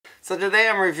So today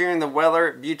I'm reviewing the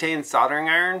Weller Butane Soldering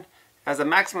Iron. It has a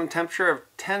maximum temperature of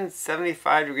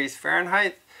 1075 degrees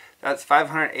Fahrenheit. That's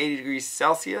 580 degrees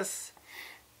Celsius.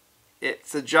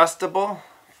 It's adjustable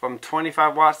from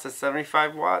 25 watts to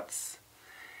 75 watts.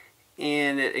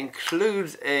 And it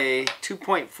includes a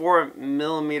 2.4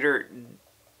 millimeter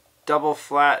double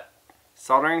flat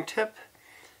soldering tip.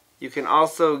 You can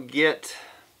also get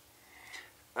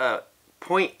a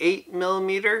 0.8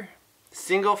 millimeter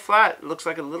single flat. It looks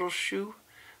like a little shoe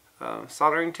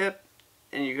soldering tip.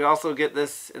 And you can also get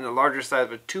this in a larger size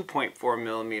with 2.4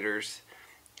 millimeters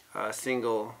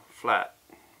single flat,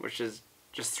 which is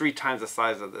just 3 times the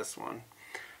size of this one.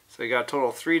 So you got a total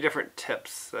of 3 different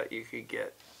tips that you could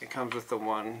get. It comes with the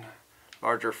one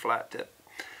larger flat tip.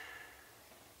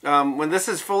 When this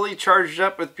is fully charged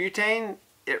up with butane,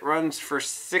 it runs for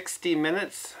 60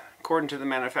 minutes according to the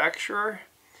manufacturer.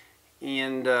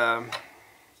 And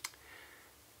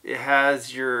it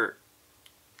has your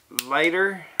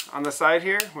lighter on the side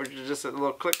here, which is just a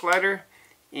little click lighter,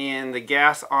 and the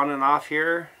gas on and off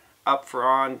here, up for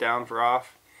on, down for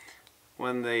off.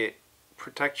 When the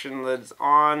protection lid's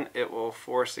on, it will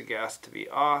force the gas to be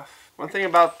off. One thing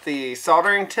about the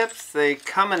soldering tips, they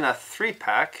come in a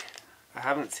 3-pack. I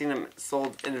haven't seen them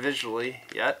sold individually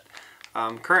yet.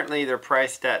 Currently they're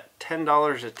priced at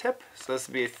 $10 a tip, so this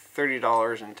would be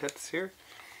 $30 in tips here.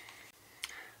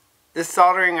 This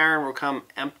soldering iron will come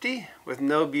empty with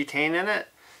no butane in it,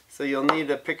 so you'll need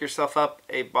to pick yourself up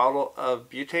a bottle of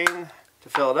butane to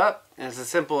fill it up. And it's as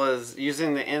simple as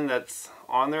using the end that's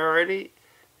on there already,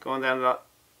 going down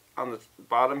on the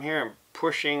bottom here and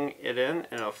pushing it in,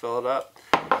 and it'll fill it up.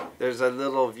 There's a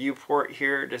little viewport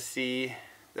here to see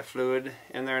the fluid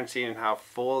in there and seeing how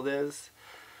full it is.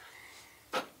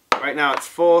 Right now it's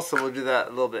full, so we'll do that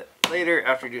a little bit later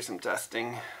after we do some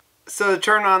testing. So to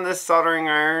turn on this soldering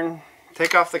iron,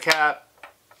 take off the cap.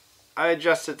 I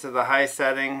adjust it to the high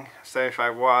setting,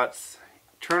 75 watts.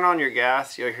 Turn on your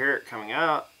gas, you'll hear it coming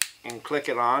out, and click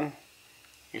it on.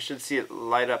 You should see it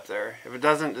light up there. If it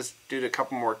doesn't, just do a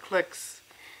couple more clicks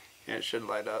and it should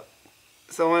light up.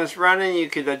 So when it's running, you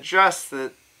could adjust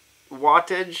the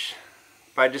wattage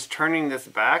by just turning this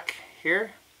back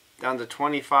here down to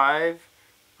 25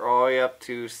 or all the way up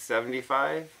to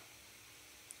 75.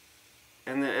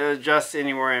 And then it adjusts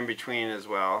anywhere in between as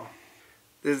well.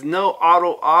 There's no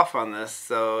auto off on this,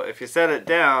 so if you set it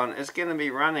down, it's going to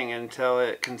be running until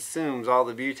it consumes all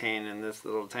the butane in this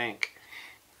little tank.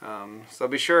 So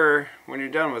be sure when you're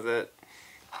done with it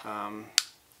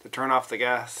to turn off the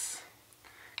gas,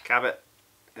 cap it,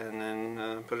 and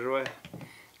then put it away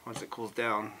once it cools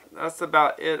down. That's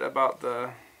about it about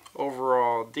the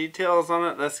overall details on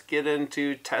it. Let's get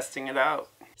into testing it out.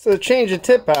 So to change the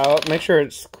tip out, make sure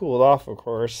it's cooled off, of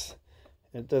course.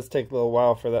 It does take a little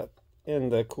while for that end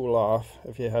to cool off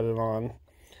if you had it on.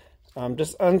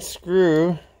 Just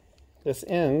unscrew this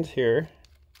end here,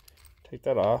 take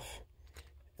that off,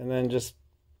 and then just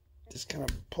kind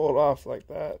of pull it off like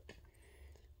that.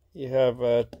 You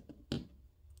have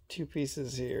 2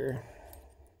 pieces here,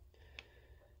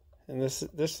 and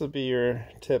this will be your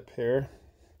tip here.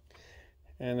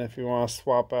 And if you want to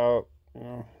swap out,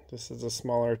 this is a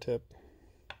smaller tip.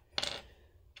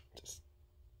 Just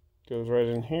goes right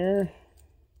in here.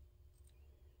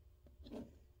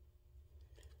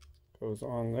 Goes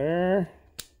on there.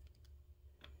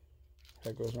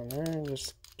 That goes on there and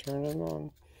just turn it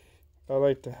on. I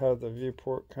like to have the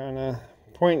viewport kind of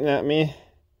pointing at me.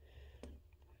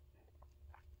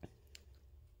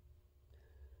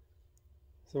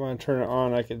 So when I turn it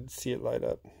on, I can see it light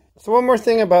up. So one more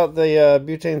thing about the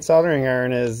butane soldering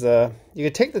iron is you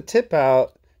can take the tip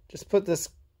out, just put this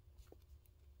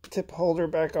tip holder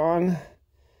back on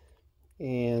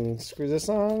and screw this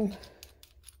on.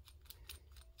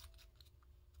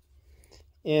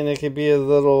 And it could be a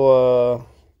little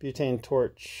butane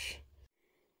torch.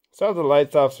 So I have the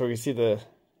lights off so we see the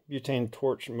butane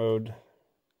torch mode.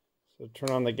 So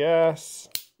turn on the gas,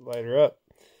 light her up.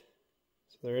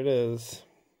 So there it is.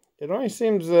 It only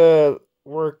seems to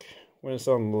work when it's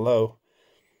on low.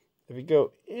 If you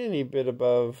go any bit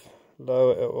above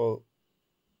low, it will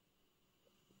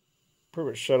pretty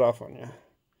much shut off on you.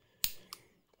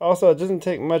 Also, it doesn't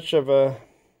take much of a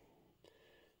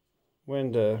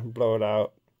wind to blow it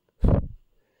out.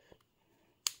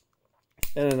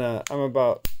 And I'm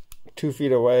about 2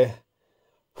 feet away.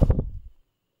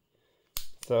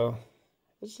 So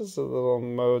it's just a little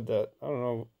mode that, I don't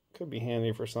know, could be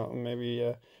handy for something. Maybe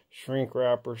a shrink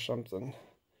wrap or something.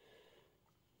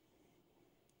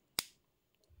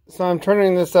 So I'm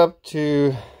turning this up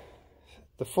to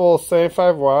the full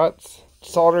 75 watts.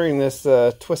 Soldering this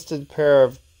twisted pair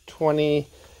of 20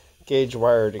 gauge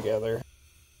wire together.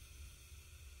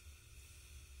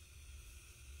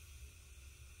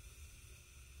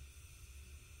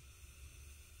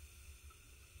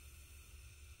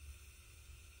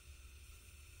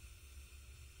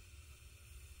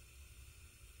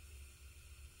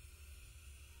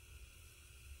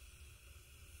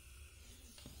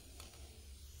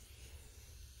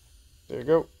 There you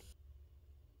go.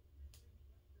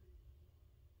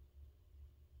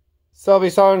 So I'll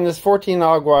be soldering this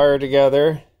 14-AUG wire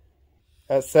together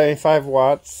at 75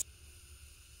 watts.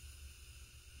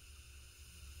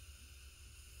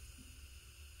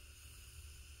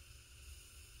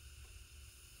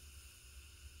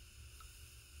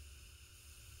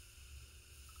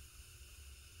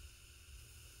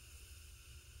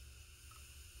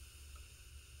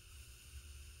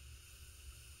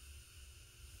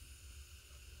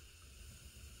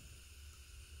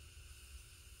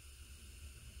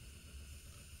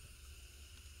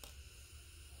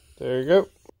 There you go.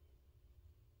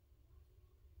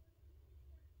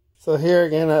 So here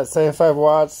again at 75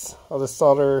 watts, I'll just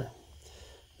solder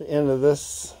the end of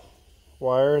this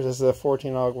wire. This is a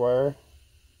 14-AUG wire.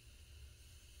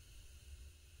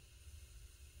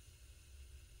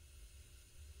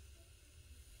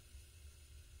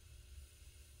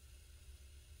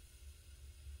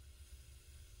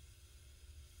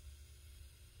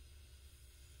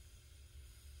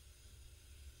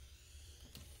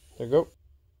 There you go.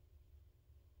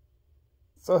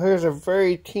 So here's a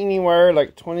very teeny wire,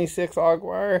 like 26-AUG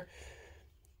wire.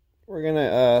 We're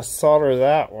gonna solder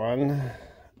that one.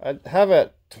 I have it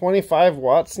at 25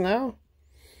 watts now.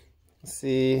 Let's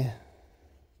see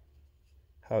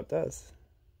how it does.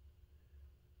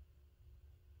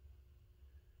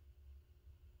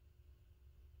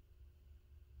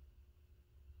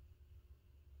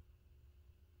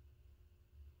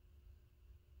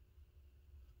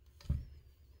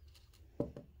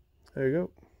 There you go.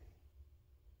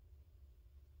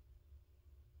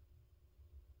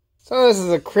 So this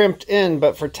is a crimped end,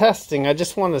 but for testing, I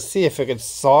just want to see if I could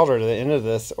solder the end of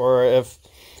this, or if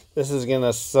this is going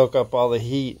to soak up all the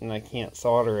heat and I can't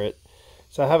solder it.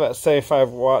 So I have it at 75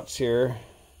 watts here,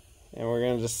 and we're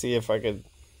going to just see if I could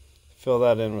fill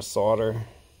that in with solder.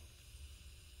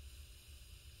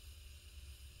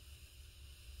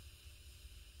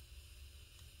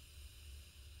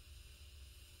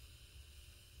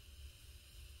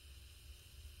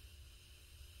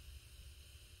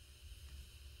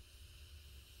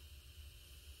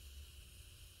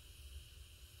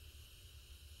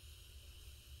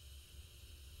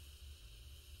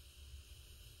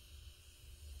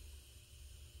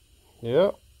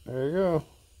 Yep, there you go.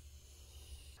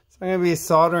 So I'm going to be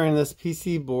soldering this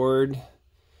PC board.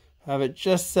 Have it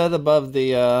just set above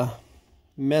the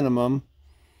minimum.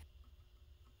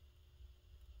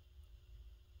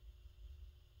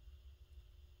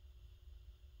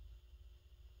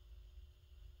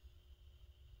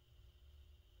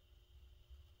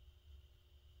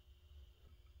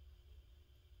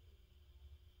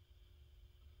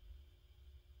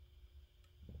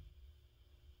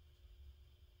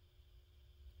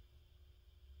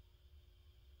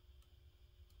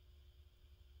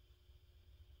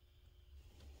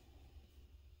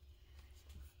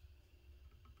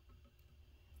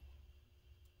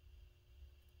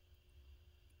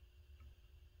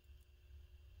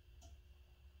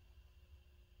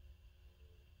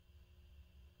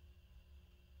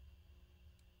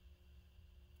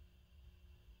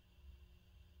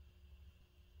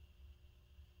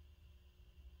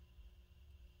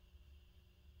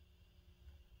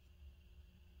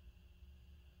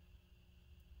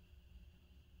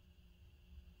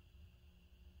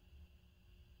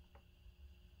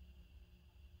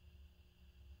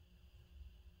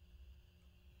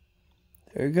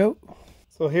 There you go.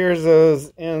 So here's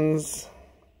those ends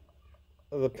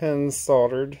of the pins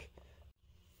soldered.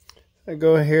 I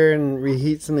go here and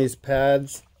reheat some of these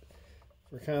pads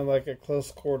for kind of like a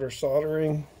close quarter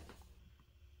soldering.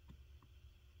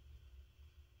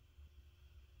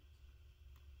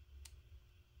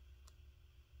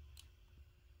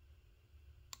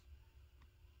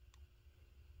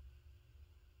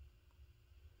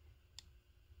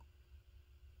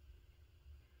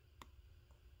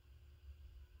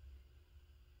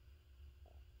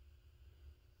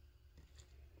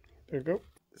 There you go.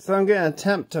 So I'm going to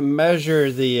attempt to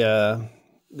measure the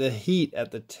heat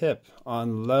at the tip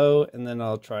on low, and then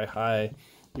I'll try high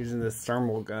using this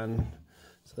thermal gun.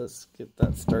 So let's get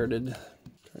that started.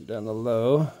 Turn down the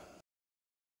low.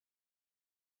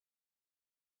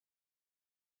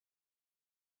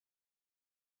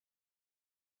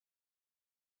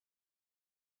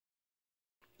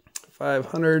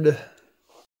 $500.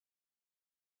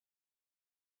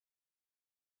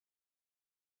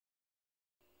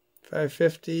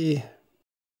 550.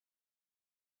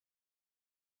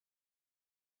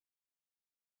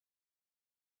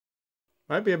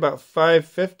 Might be about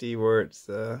 550 where it's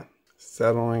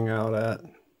settling out at.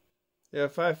 Yeah,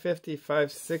 550,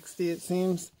 560 it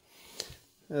seems.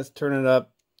 Let's turn it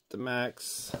up to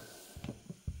max.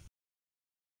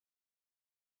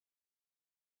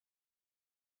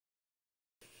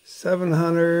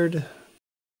 $700.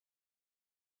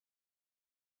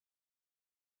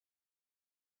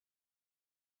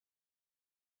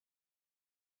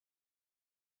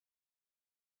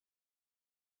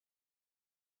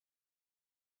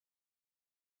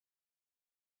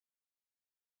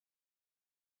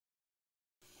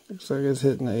 Looks like it's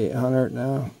hitting 800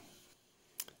 now.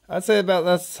 I'd say about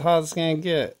that's how it's gonna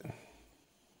get.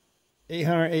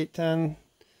 800, 810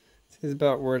 is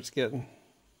about where it's getting.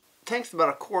 Tank's about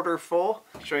a quarter full.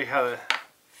 I'll show you how to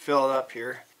fill it up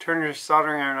here. Turn your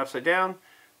soldering iron upside down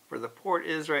where the port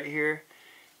is right here,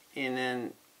 and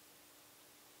then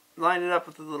line it up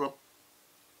with the little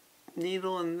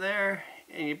needle in there,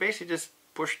 and you basically just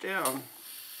push down.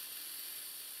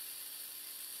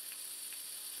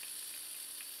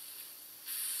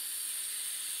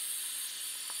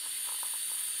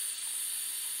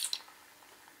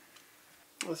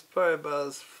 That's probably about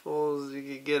as full as you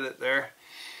could get it there.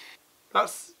 About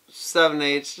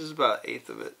 7/8, just about 1/8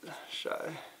 of it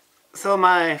shy. So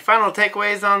my final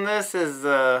takeaways on this is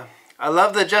I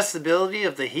love the adjustability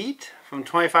of the heat from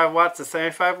 25 watts to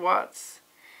 75 watts.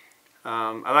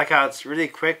 I like how it's really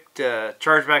quick to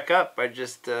charge back up by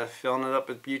just filling it up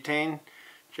with butane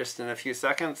just in a few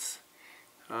seconds.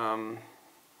 A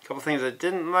couple things I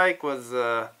didn't like was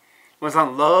when it's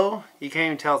on low, you can't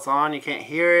even tell it's on, you can't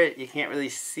hear it, you can't really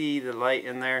see the light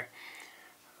in there.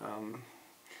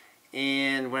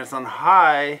 And when it's on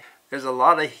high, there's a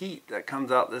lot of heat that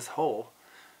comes out this hole.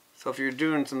 So if you're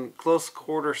doing some close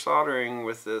quarter soldering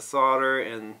with the solder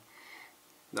and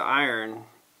the iron,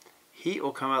 heat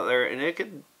will come out there and it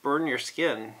could burn your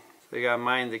skin. So you gotta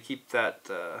mind to keep that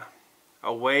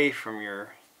away from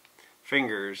your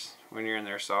fingers when you're in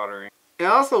there soldering. And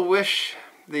I also wish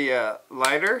the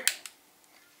lighter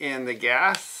and the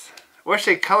gas, I wish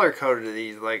they color coded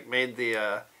these, like made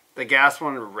the gas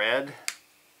one red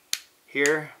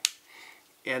here,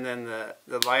 and then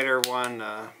the lighter one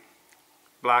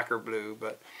black or blue,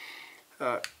 but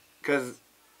because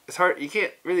it's hard, you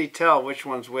can't really tell which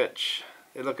one's which.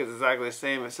 They look exactly the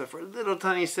same except for a little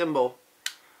tiny symbol.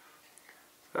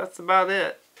 That's about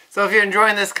it. So if you're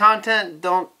enjoying this content,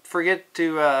 don't forget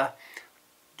to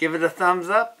give it a thumbs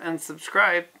up and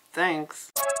subscribe.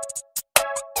 Thanks.